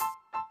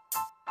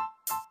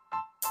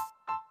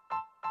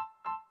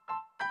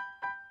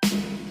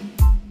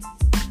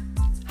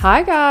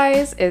Hi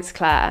guys, it's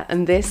Claire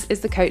and this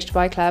is the Coached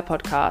by Claire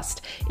podcast.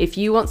 If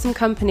you want some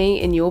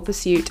company in your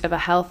pursuit of a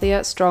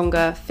healthier,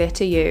 stronger,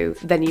 fitter you,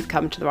 then you've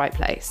come to the right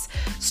place.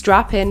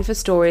 Strap in for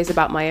stories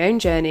about my own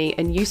journey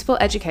and useful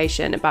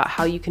education about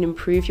how you can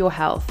improve your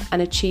health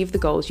and achieve the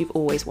goals you've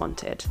always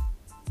wanted.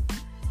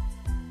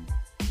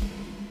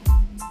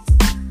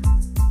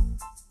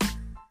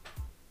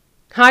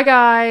 Hi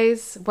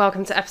guys,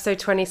 welcome to episode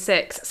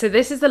 26. So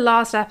this is the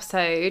last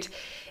episode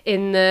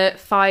in the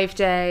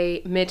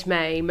 5-day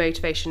mid-May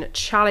motivation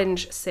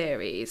challenge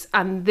series,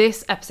 and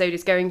this episode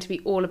is going to be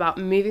all about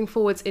moving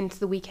forwards into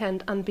the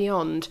weekend and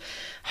beyond.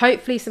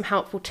 Hopefully some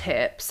helpful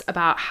tips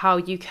about how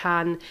you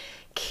can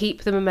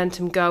keep the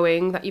momentum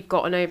going that you've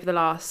gotten over the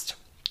last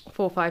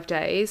 4 or 5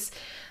 days,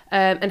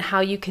 and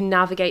how you can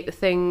navigate the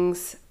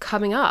things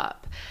coming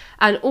up,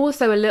 and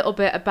also a little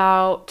bit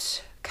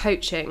about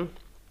coaching.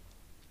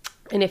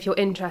 And if you're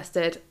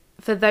interested,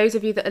 for those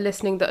of you that are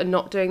listening that are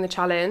not doing the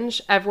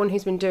challenge, everyone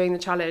who's been doing the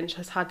challenge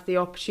has had the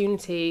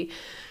opportunity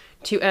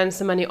to earn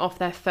some money off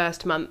their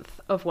first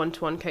month of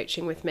one-to-one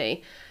coaching with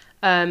me.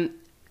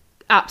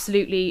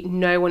 Absolutely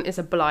no one is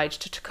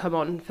obliged to come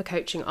on for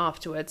coaching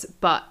afterwards,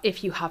 but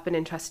if you have been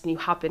interested and you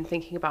have been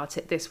thinking about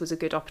it, this was a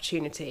good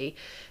opportunity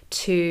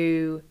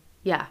to,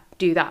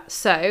 do that.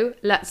 So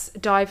let's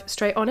dive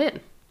straight on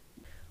in.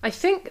 I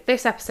think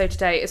this episode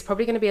today is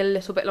probably going to be a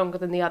little bit longer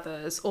than the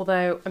others,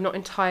 although I'm not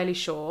entirely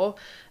sure.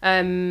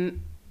 I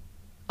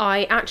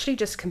actually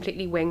just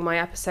completely wing my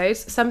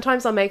episodes.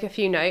 Sometimes I'll make a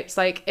few notes,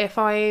 like if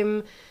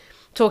I'm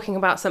talking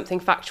about something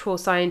factual,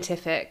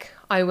 scientific,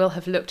 I will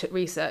have looked at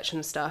research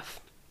and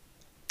stuff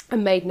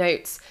and made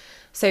notes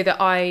so that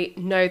I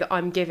know that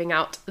I'm giving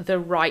out the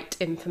right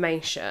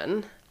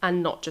information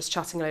and not just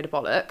chatting a load of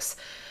bollocks.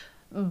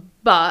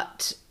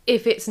 But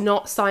if it's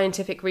not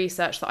scientific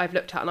research that I've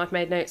looked at and I've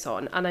made notes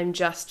on, and I'm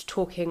just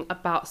talking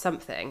about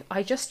something,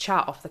 I just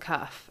chat off the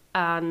cuff.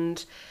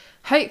 And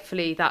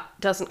hopefully that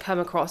doesn't come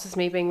across as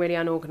me being really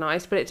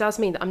unorganised, but it does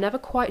mean that I'm never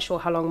quite sure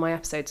how long my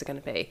episodes are going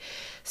to be.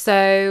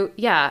 So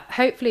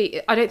hopefully,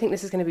 I don't think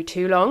this is going to be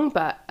too long,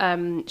 but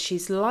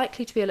she's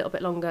likely to be a little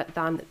bit longer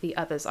than the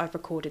others I've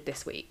recorded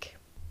this week.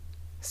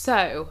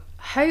 So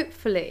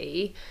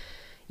hopefully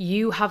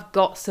you have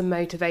got some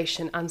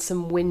motivation and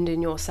some wind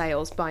in your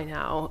sails by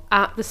now.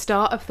 At the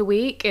start of the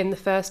week, in the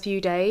first few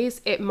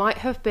days, it might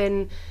have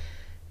been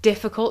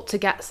difficult to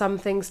get some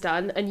things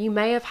done, and you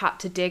may have had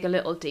to dig a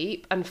little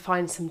deep and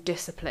find some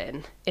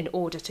discipline in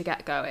order to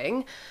get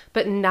going.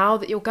 But now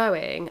that you're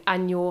going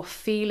and you're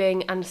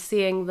feeling and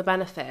seeing the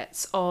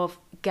benefits of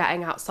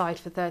getting outside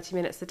for 30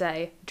 minutes a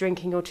day,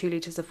 drinking your 2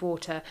 litres of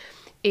water,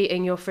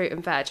 eating your fruit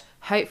and veg,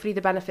 hopefully the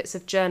benefits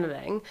of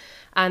journaling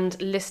and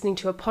listening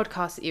to a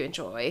podcast that you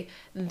enjoy,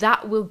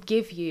 that will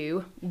give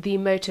you the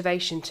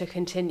motivation to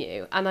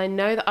continue. And I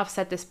know that I've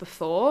said this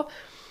before,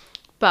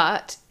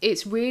 but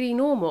it's really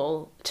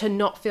normal to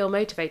not feel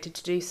motivated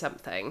to do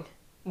something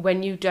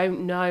when you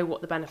don't know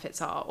what the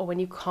benefits are or when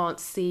you can't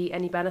see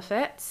any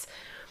benefits.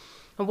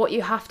 And what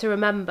you have to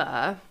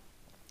remember,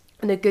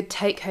 and a good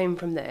take home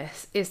from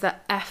this, is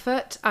that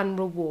effort and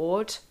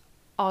reward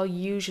are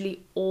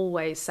usually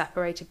always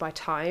separated by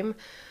time.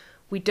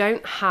 We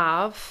don't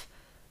have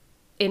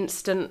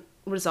instant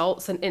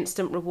results and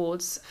instant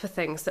rewards for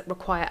things that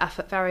require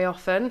effort very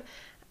often.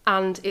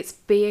 And it's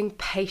being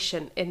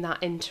patient in that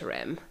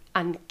interim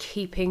and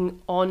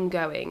keeping on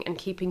going and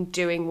keeping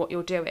doing what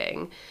you're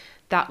doing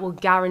that will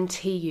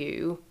guarantee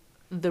you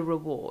the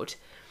reward.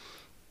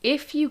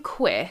 If you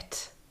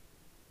quit,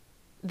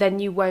 then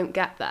you won't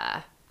get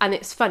there. And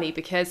it's funny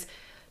because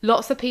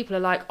lots of people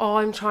are like, oh,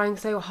 I'm trying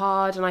so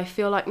hard and I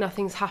feel like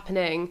nothing's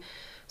happening.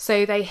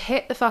 So they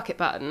hit the fuck it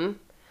button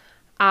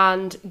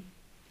and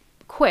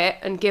quit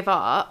and give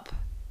up.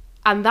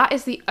 And that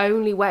is the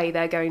only way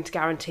they're going to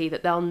guarantee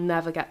that they'll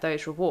never get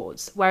those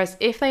rewards. Whereas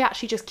if they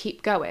actually just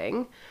keep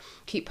going,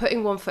 keep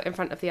putting one foot in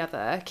front of the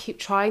other, keep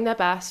trying their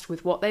best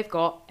with what they've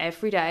got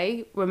every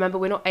day. Remember,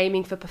 we're not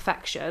aiming for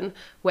perfection.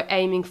 We're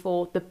aiming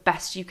for the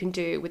best you can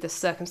do with the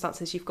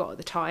circumstances you've got at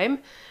the time.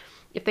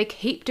 If they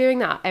keep doing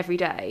that every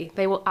day,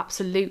 they will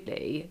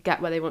absolutely get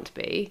where they want to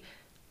be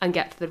and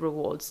get to the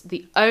rewards.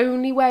 The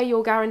only way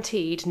you're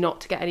guaranteed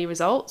not to get any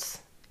results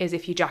is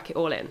if you jack it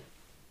all in.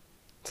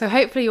 So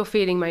hopefully you're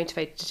feeling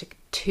motivated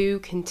to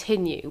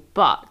continue,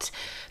 but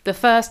the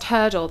first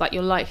hurdle that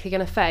you're likely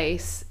going to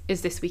face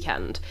is this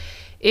weekend.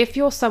 If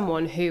you're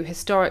someone who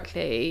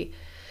historically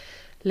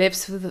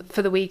lives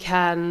for the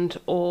weekend,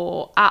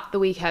 or at the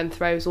weekend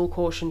throws all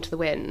caution to the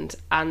wind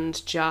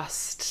and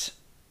just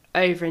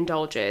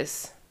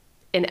overindulges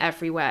in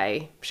every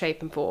way,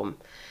 shape and form,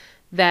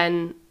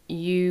 then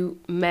you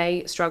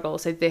may struggle.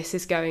 So this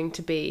is going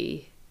to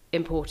be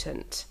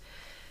important.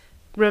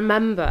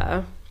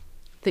 Remember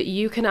that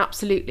you can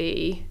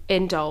absolutely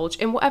indulge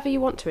in whatever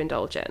you want to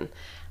indulge in,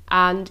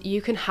 and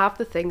you can have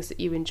the things that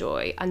you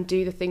enjoy and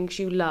do the things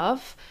you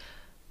love,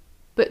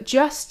 but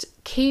just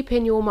keep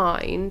in your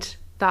mind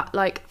that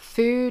like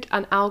food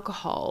and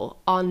alcohol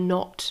are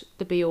not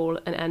the be all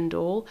and end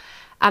all.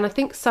 And I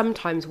think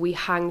sometimes we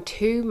hang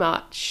too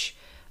much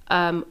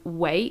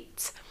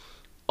weight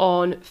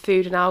on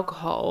food and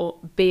alcohol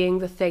being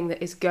the thing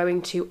that is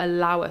going to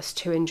allow us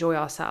to enjoy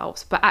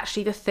ourselves. But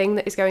actually the thing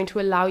that is going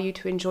to allow you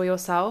to enjoy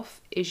yourself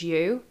is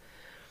you.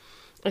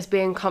 Is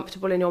being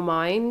comfortable in your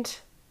mind,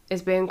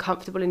 is being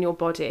comfortable in your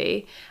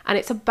body. And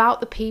it's about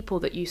the people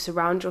that you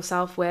surround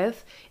yourself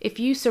with. If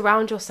you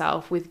surround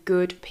yourself with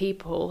good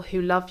people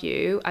who love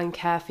you and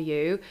care for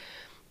you,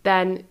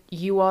 then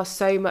you are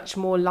so much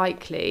more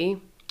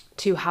likely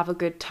to have a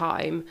good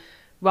time,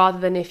 rather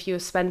than if you're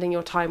spending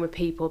your time with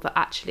people that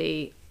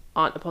actually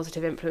aren't a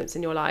positive influence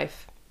in your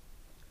life.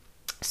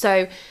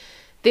 So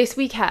this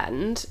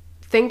weekend,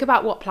 think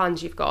about what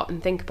plans you've got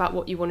and think about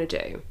what you want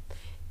to do.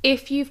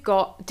 If you've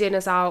got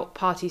dinners out,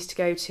 parties to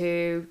go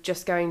to,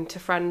 just going to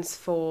friends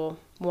for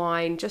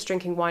wine, just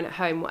drinking wine at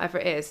home, whatever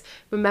it is,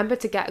 remember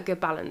to get a good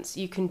balance.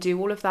 You can do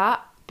all of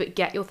that, but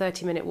get your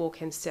 30-minute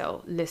walk in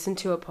still. Listen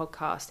to a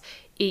podcast,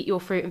 eat your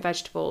fruit and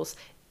vegetables.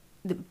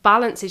 The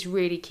balance is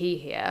really key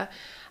here.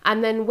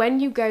 And then when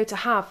you go to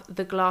have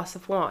the glass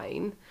of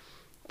wine,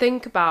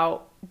 think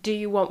about, do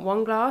you want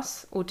 1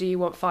 glass or do you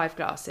want 5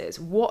 glasses?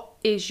 What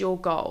is your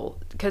goal?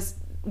 Because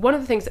one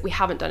of the things that we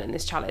haven't done in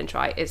this challenge,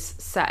 right, is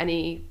set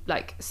any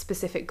like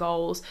specific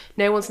goals.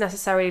 No one's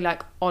necessarily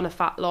like on a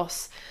fat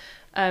loss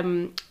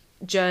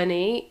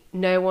journey.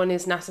 No one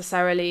is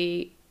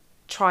necessarily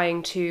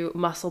trying to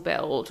muscle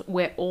build.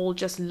 We're all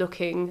just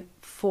looking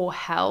for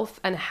health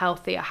and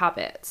healthier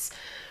habits.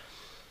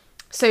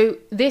 So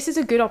this is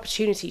a good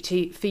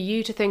opportunity for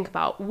you to think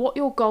about what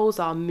your goals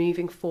are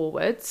moving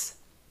forwards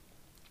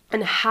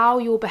and how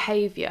your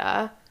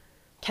behavior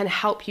can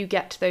help you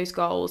get to those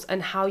goals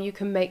and how you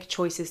can make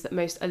choices that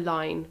most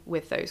align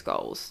with those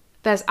goals.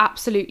 There's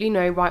absolutely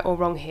no right or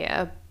wrong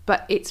here,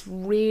 but it's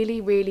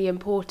really, really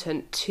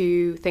important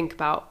to think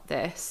about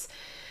this,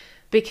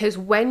 because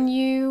when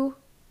you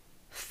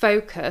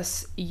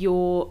focus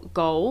your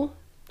goal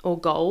or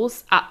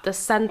goals at the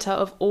center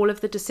of all of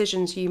the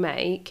decisions you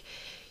make,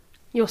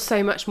 you're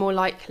so much more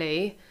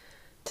likely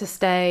to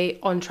stay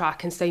on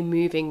track and stay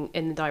moving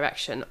in the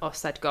direction of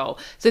said goal.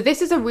 So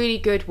this is a really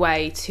good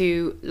way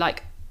to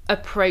like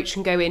approach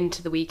and go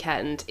into the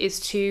weekend, is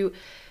to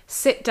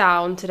sit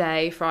down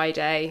today,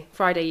 Friday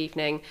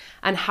evening,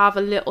 and have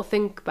a little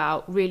think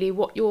about really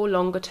what your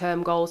longer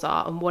term goals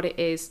are and what it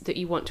is that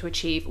you want to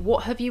achieve.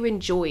 What have you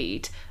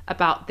enjoyed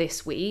about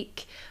this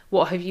week?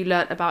 What have you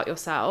learnt about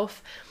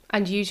yourself?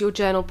 And use your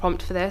journal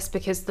prompt for this,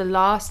 because the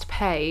last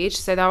page,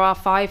 so there are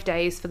 5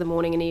 days for the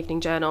morning and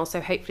evening journal. So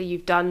hopefully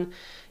you've done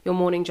your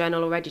morning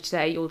journal already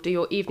today. You'll do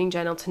your evening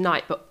journal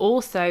tonight, but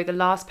also the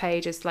last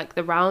page is like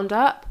the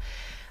roundup.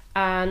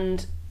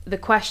 And the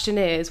question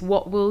is,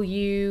 what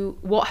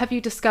have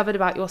you discovered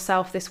about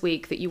yourself this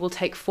week that you will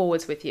take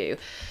forwards with you?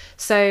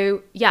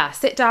 So yeah,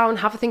 sit down,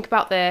 have a think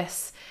about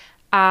this,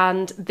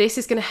 and this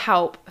is going to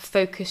help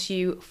focus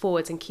you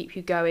forwards and keep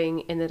you going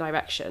in the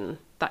direction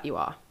that you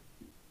are.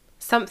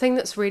 Something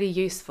that's really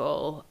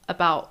useful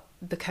about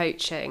the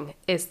coaching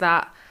is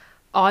that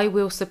I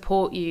will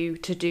support you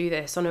to do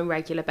this on a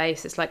regular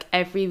basis. Like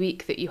every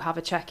week that you have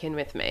a check-in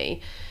with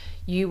me,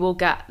 you will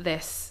get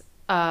this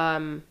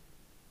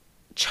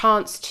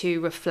chance to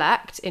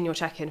reflect in your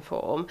check-in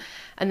form,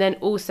 and then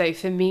also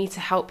for me to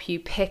help you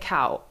pick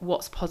out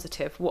what's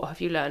positive, what have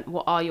you learned,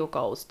 what are your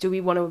goals, do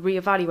we want to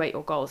reevaluate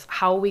your goals,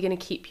 how are we going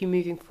to keep you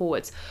moving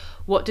forwards,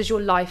 what does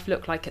your life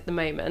look like at the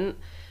moment,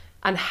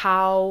 and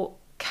how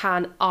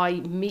can I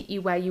meet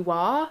you where you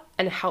are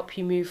and help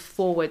you move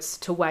forwards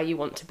to where you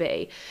want to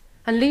be.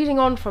 And leading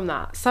on from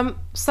that,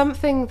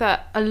 something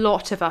that a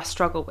lot of us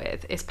struggle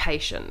with is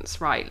patience,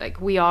 right?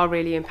 Like we are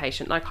really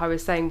impatient. Like I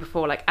was saying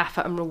before, like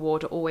effort and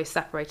reward are always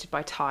separated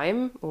by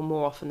time, or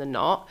more often than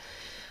not.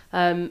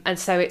 And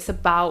so it's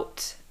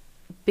about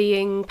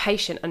being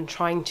patient and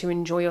trying to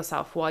enjoy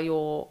yourself while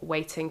you're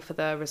waiting for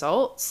the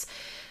results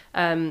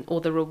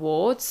or the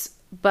rewards.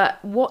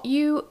 But what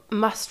you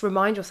must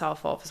remind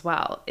yourself of as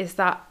well is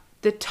that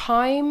the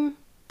time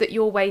that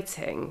you're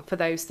waiting for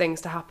those things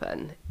to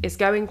happen is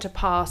going to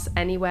pass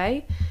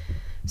anyway.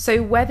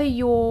 So whether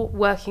you're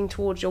working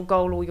towards your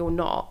goal or you're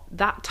not,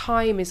 that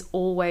time is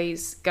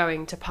always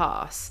going to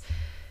pass.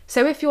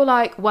 So if you're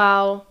like,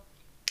 well,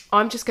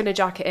 I'm just going to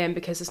jack it in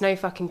because there's no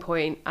fucking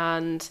point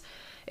and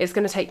it's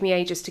going to take me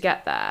ages to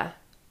get there,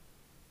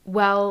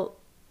 well,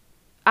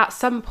 at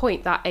some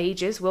point that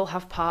ages will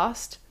have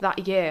passed,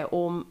 that year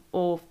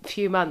or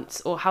few months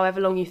or however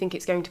long you think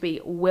it's going to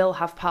be will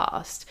have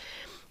passed.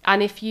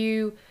 And if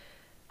you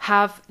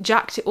have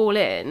jacked it all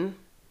in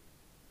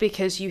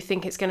because you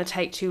think it's going to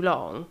take too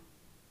long,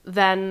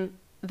 then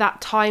that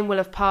time will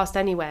have passed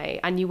anyway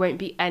and you won't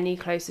be any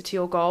closer to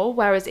your goal.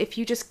 Whereas if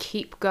you just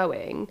keep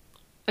going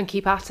and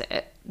keep at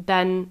it,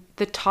 then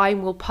the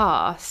time will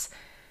pass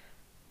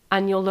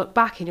and you'll look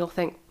back and you'll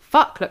think,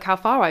 fuck, look how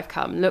far I've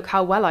come. Look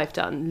how well I've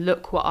done.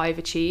 Look what I've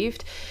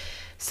achieved.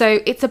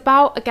 So it's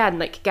about, again,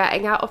 like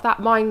getting out of that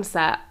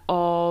mindset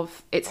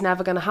of it's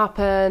never going to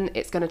happen,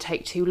 it's going to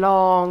take too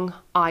long,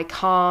 I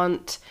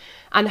can't.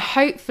 And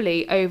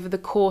hopefully over the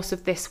course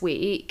of this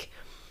week,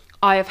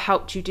 I have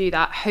helped you do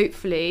that.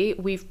 Hopefully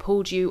we've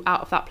pulled you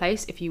out of that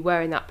place, if you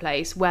were in that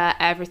place where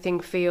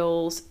everything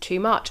feels too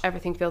much,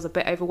 everything feels a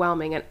bit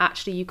overwhelming, and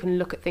actually you can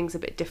look at things a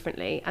bit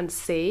differently and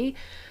see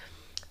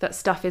that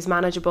stuff is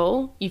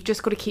manageable. You've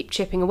just got to keep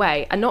chipping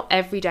away, and not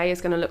every day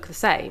is going to look the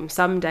same.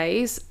 Some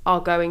days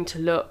are going to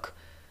look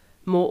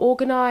more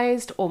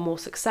organized or more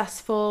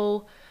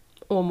successful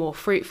or more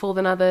fruitful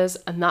than others,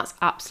 and that's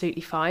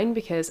absolutely fine,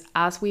 because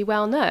as we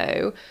well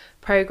know,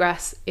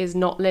 progress is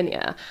not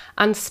linear.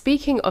 And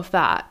speaking of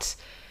that,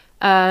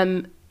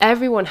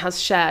 everyone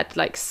has shared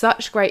like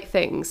such great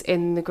things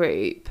in the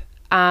group,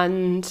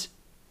 and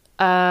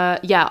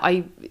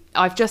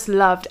I've just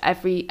loved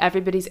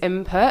everybody's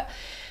input.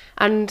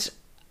 And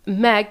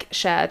Meg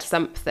shared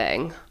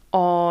something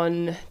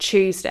on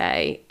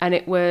Tuesday, and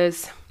it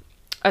was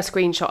a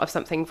screenshot of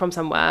something from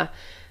somewhere,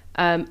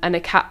 and a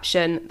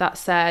caption that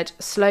said,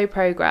 "Slow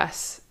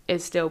progress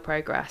is still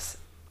progress,"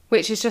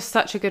 which is just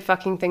such a good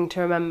fucking thing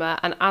to remember.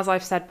 And as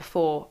I've said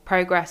before,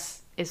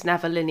 progress is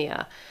never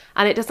linear,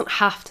 and it doesn't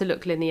have to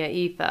look linear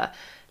either.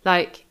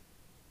 Like,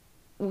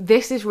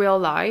 this is real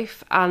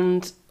life,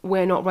 and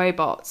we're not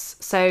robots,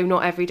 so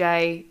not every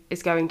day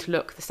is going to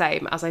look the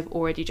same, as I've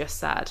already just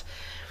said.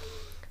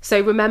 So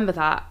remember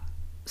that.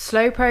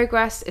 Slow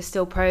progress is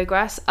still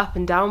progress. Up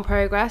and down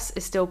progress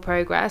is still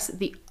progress.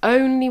 The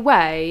only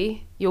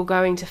way you're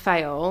going to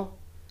fail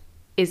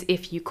is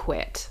if you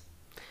quit.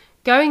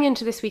 Going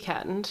into this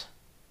weekend,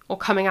 or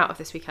coming out of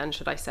this weekend,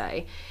 should I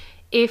say,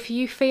 if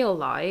you feel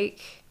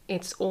like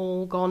it's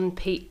all gone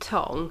Pete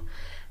Tong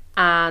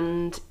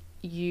and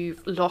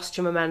you've lost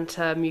your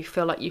momentum, you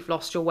feel like you've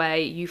lost your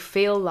way, you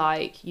feel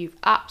like you've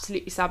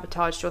absolutely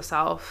sabotaged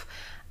yourself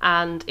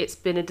and it's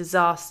been a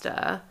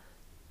disaster,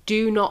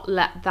 do not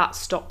let that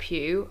stop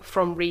you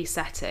from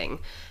resetting.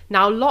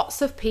 Now,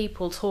 lots of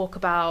people talk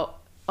about,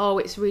 oh,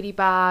 it's really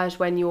bad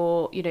when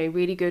you're,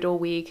 really good all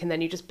week and then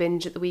you just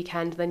binge at the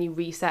weekend and then you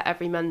reset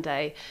every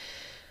Monday.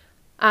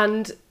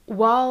 And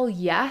while,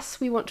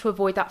 yes, we want to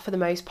avoid that for the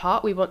most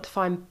part, we want to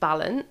find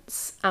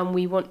balance, and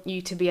we want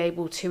you to be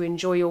able to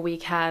enjoy your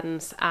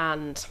weekends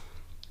and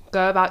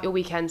go about your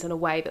weekends in a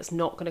way that's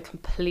not going to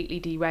completely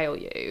derail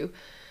you.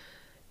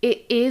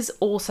 It is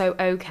also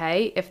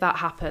okay if that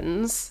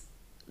happens,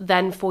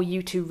 then for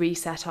you to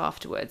reset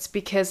afterwards,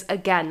 because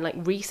again, like,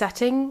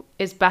 resetting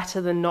is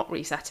better than not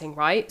resetting,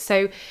 right?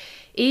 So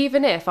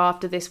even if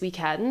after this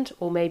weekend,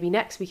 or maybe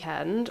next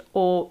weekend,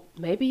 or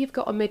maybe you've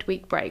got a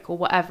midweek break or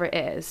whatever it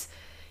is,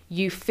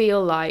 you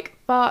feel like,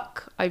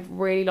 fuck, I've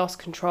really lost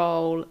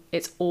control,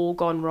 it's all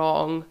gone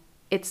wrong.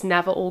 It's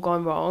never all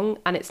gone wrong,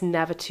 and it's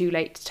never too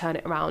late to turn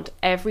it around.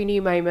 Every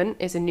new moment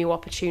is a new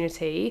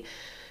opportunity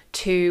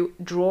to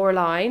draw a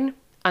line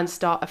and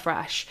start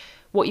afresh.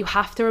 What you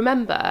have to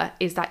remember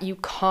is that you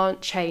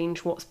can't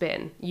change what's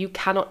been. You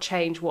cannot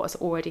change what has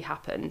already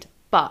happened,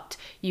 but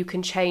you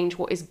can change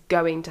what is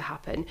going to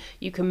happen.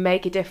 You can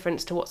make a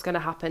difference to what's going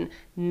to happen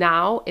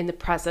now, in the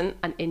present,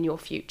 and in your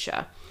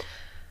future.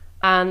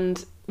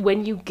 And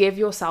when you give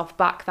yourself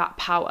back that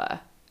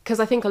power,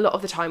 because I think a lot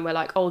of the time we're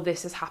like, oh,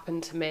 this has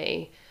happened to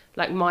me.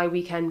 Like, my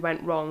weekend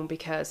went wrong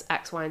because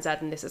X, Y, and Z,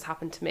 and this has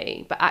happened to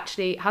me. But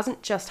actually, it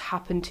hasn't just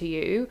happened to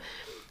you.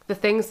 The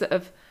things that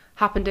have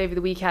happened over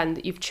the weekend,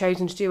 that you've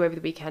chosen to do over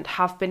the weekend,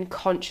 have been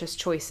conscious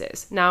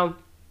choices. Now,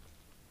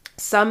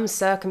 some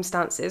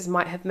circumstances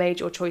might have made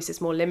your choices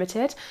more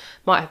limited,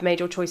 might have made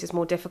your choices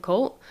more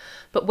difficult.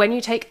 But when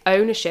you take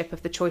ownership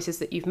of the choices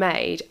that you've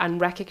made and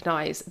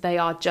recognize they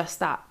are just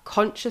that,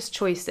 conscious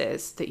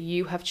choices that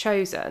you have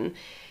chosen,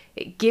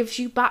 it gives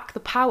you back the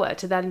power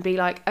to then be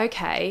like,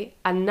 okay,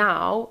 and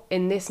now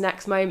in this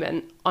next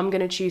moment, I'm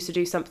going to choose to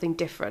do something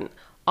different.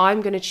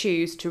 I'm going to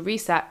choose to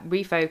reset,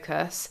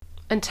 refocus,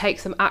 and take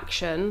some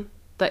action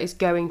that is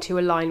going to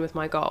align with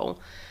my goal.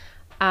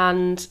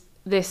 And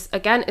this,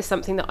 again, is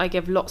something that I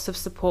give lots of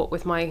support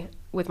with my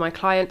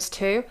clients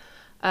too,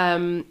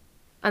 and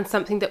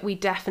something that we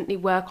definitely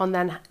work on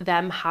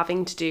them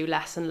having to do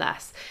less and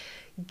less,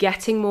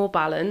 getting more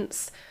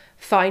balance,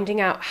 finding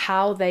out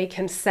how they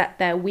can set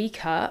their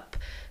week up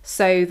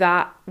so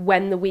that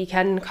when the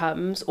weekend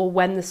comes, or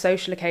when the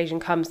social occasion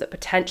comes that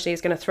potentially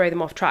is going to throw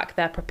them off track,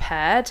 they're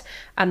prepared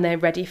and they're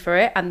ready for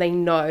it, and they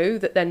know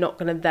that they're not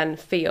going to then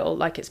feel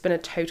like it's been a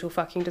total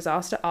fucking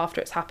disaster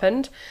after it's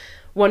happened.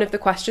 One of the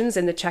questions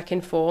in the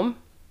check-in form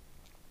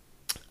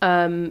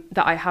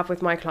that I have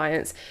with my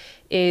clients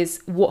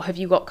is, what have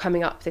you got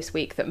coming up this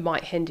week that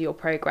might hinder your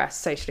progress?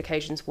 Social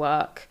occasions,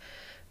 work,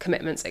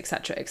 commitments,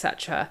 etc.,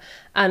 etc.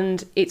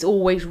 And it's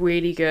always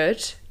really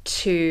good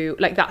to,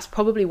 like, that's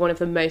probably one of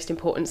the most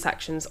important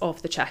sections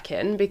of the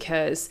check-in,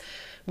 because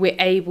we're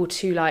able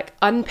to like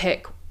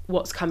unpick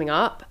what's coming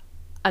up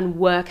and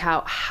work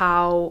out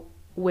how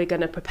we're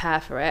going to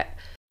prepare for it,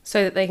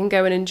 so that they can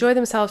go and enjoy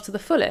themselves to the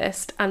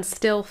fullest and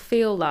still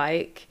feel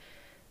like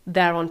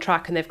they're on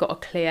track and they've got a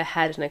clear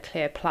head and a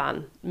clear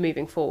plan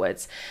moving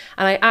forwards.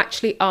 And I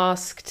actually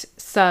asked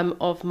some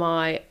of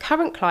my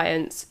current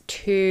clients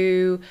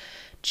to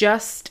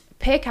just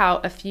pick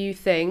out a few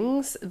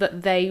things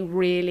that they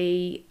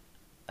really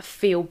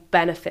feel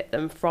benefit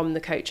them from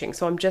the coaching.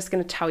 So I'm just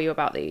going to tell you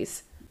about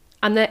these.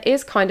 And there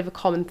is kind of a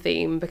common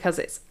theme,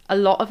 because a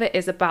lot of it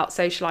is about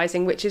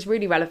socializing, which is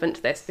really relevant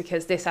to this,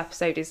 because this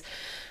episode is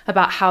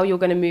about how you're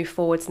going to move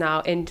forwards now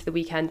into the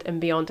weekend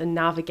and beyond and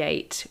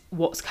navigate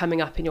what's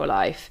coming up in your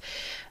life.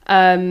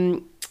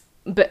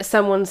 But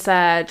someone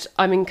said,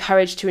 I'm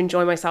encouraged to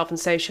enjoy myself and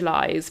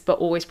socialize, but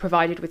always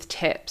provided with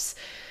tips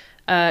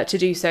to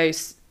do so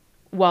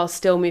while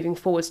still moving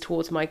forwards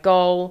towards my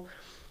goal.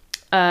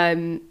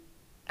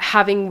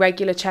 Having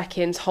regular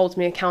check-ins holds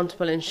me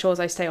accountable and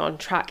ensures I stay on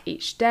track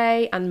each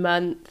day and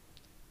month.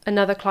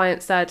 Another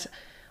client said,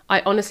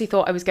 I honestly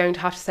thought I was going to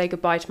have to say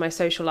goodbye to my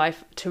social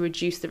life to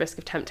reduce the risk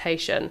of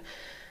temptation.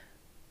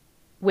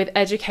 With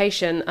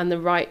education and the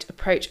right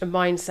approach and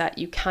mindset,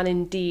 you can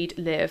indeed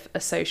live a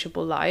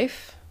sociable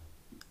life.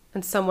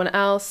 And someone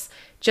else,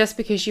 just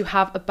because you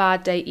have a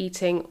bad day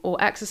eating or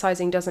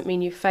exercising doesn't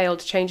mean you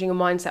failed. Changing your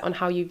mindset on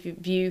how you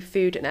view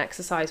food and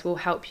exercise will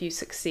help you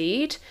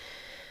succeed.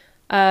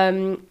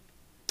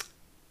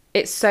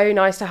 It's so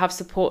nice to have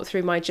support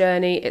through my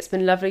journey. It's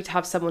been lovely to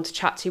have someone to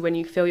chat to when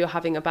you feel you're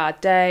having a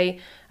bad day.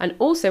 And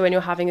also when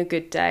you're having a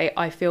good day,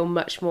 I feel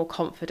much more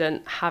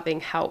confident having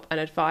help and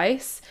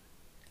advice.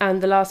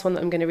 And the last one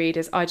that I'm going to read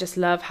is, I just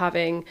love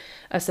having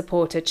a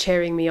supporter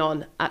cheering me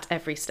on at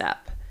every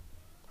step.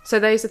 So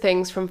those are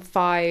things from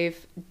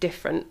 5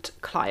 different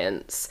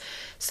clients.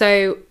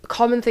 So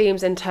common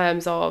themes in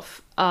terms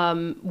of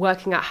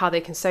working out how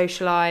they can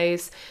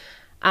socialize.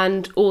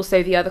 And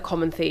also the other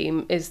common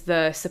theme is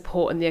the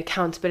support and the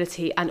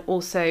accountability, and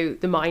also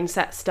the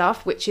mindset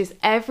stuff, which is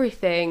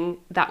everything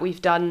that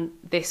we've done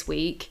this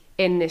week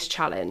in this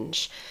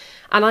challenge.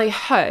 And I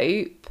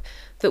hope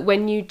that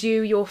when you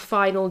do your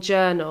final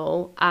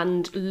journal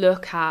and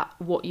look at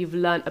what you've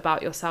learnt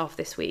about yourself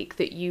this week,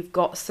 that you've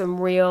got some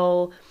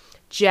real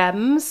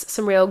gems,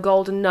 some real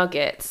golden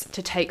nuggets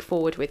to take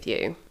forward with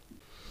you.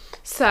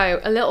 So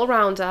a little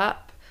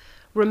roundup.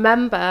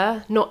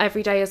 Remember, not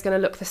every day is going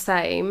to look the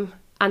same.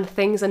 And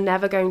things are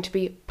never going to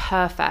be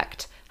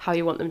perfect how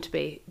you want them to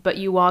be, but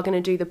you are going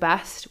to do the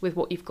best with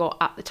what you've got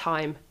at the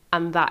time,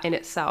 and that in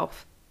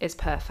itself is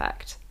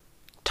perfect.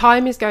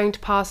 Time is going to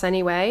pass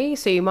anyway,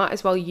 so you might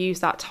as well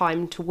use that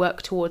time to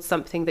work towards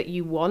something that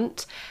you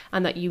want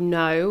and that you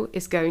know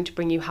is going to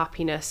bring you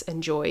happiness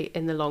and joy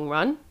in the long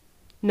run.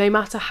 No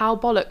matter how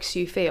bollocks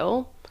you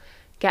feel,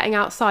 getting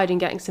outside and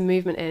getting some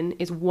movement in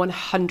is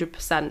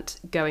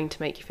 100% going to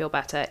make you feel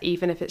better.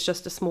 Even if it's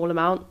just a small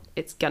amount,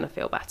 it's going to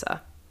feel better.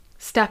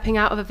 Stepping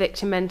out of a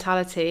victim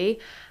mentality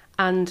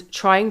and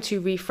trying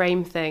to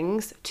reframe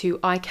things to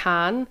I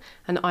can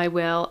and I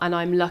will and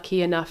I'm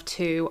lucky enough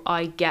to,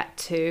 I get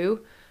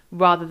to,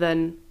 rather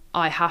than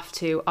I have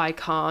to, I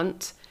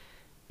can't,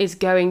 is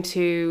going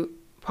to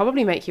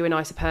probably make you a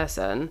nicer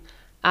person,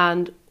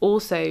 and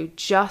also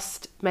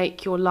just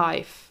make your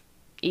life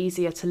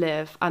easier to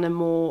live and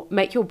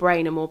make your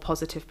brain a more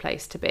positive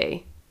place to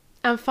be.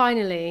 And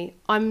finally,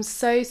 I'm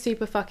so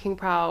super fucking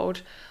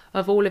proud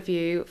of all of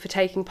you for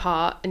taking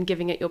part and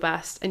giving it your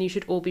best, and you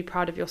should all be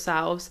proud of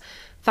yourselves.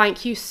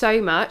 Thank you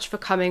so much for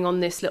coming on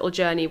this little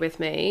journey with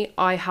me.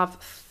 I have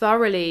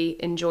thoroughly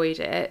enjoyed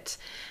it,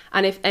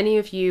 and if any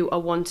of you are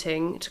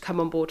wanting to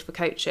come on board for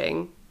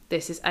coaching,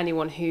 this is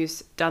anyone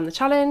who's done the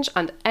challenge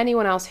and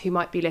anyone else who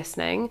might be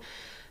listening,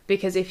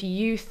 because if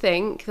you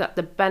think that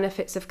the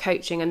benefits of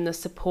coaching and the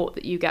support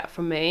that you get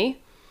from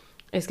me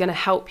is going to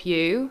help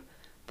you,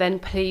 then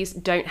please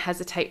don't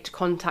hesitate to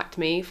contact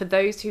me. For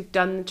those who've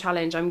done the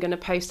challenge, I'm going to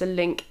post a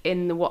link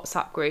in the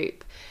WhatsApp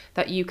group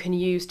that you can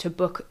use to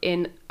book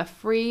in a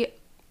free,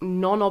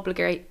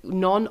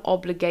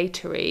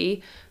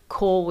 non-obligatory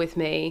call with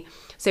me.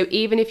 So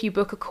even if you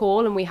book a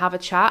call and we have a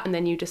chat and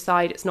then you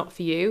decide it's not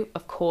for you,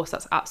 of course,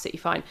 that's absolutely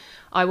fine.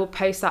 I will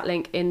post that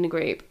link in the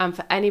group. And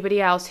for anybody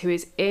else who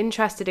is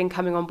interested in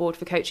coming on board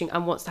for coaching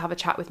and wants to have a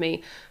chat with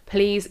me,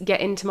 please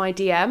get into my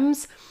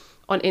DMs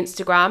on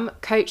Instagram,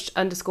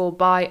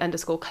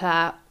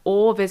 coached_by_Claire,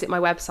 or visit my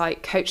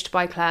website,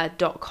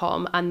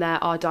 coachedbyclaire.com, and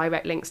there are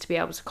direct links to be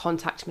able to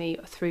contact me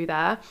through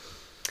there.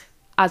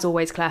 As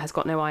always, Claire has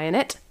got no I in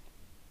it.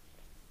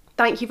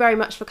 Thank you very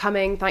much for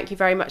coming. Thank you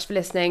very much for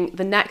listening.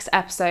 The next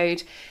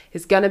episode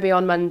is going to be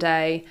on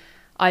Monday.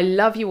 I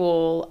love you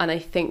all, and I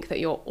think that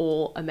you're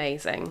all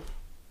amazing.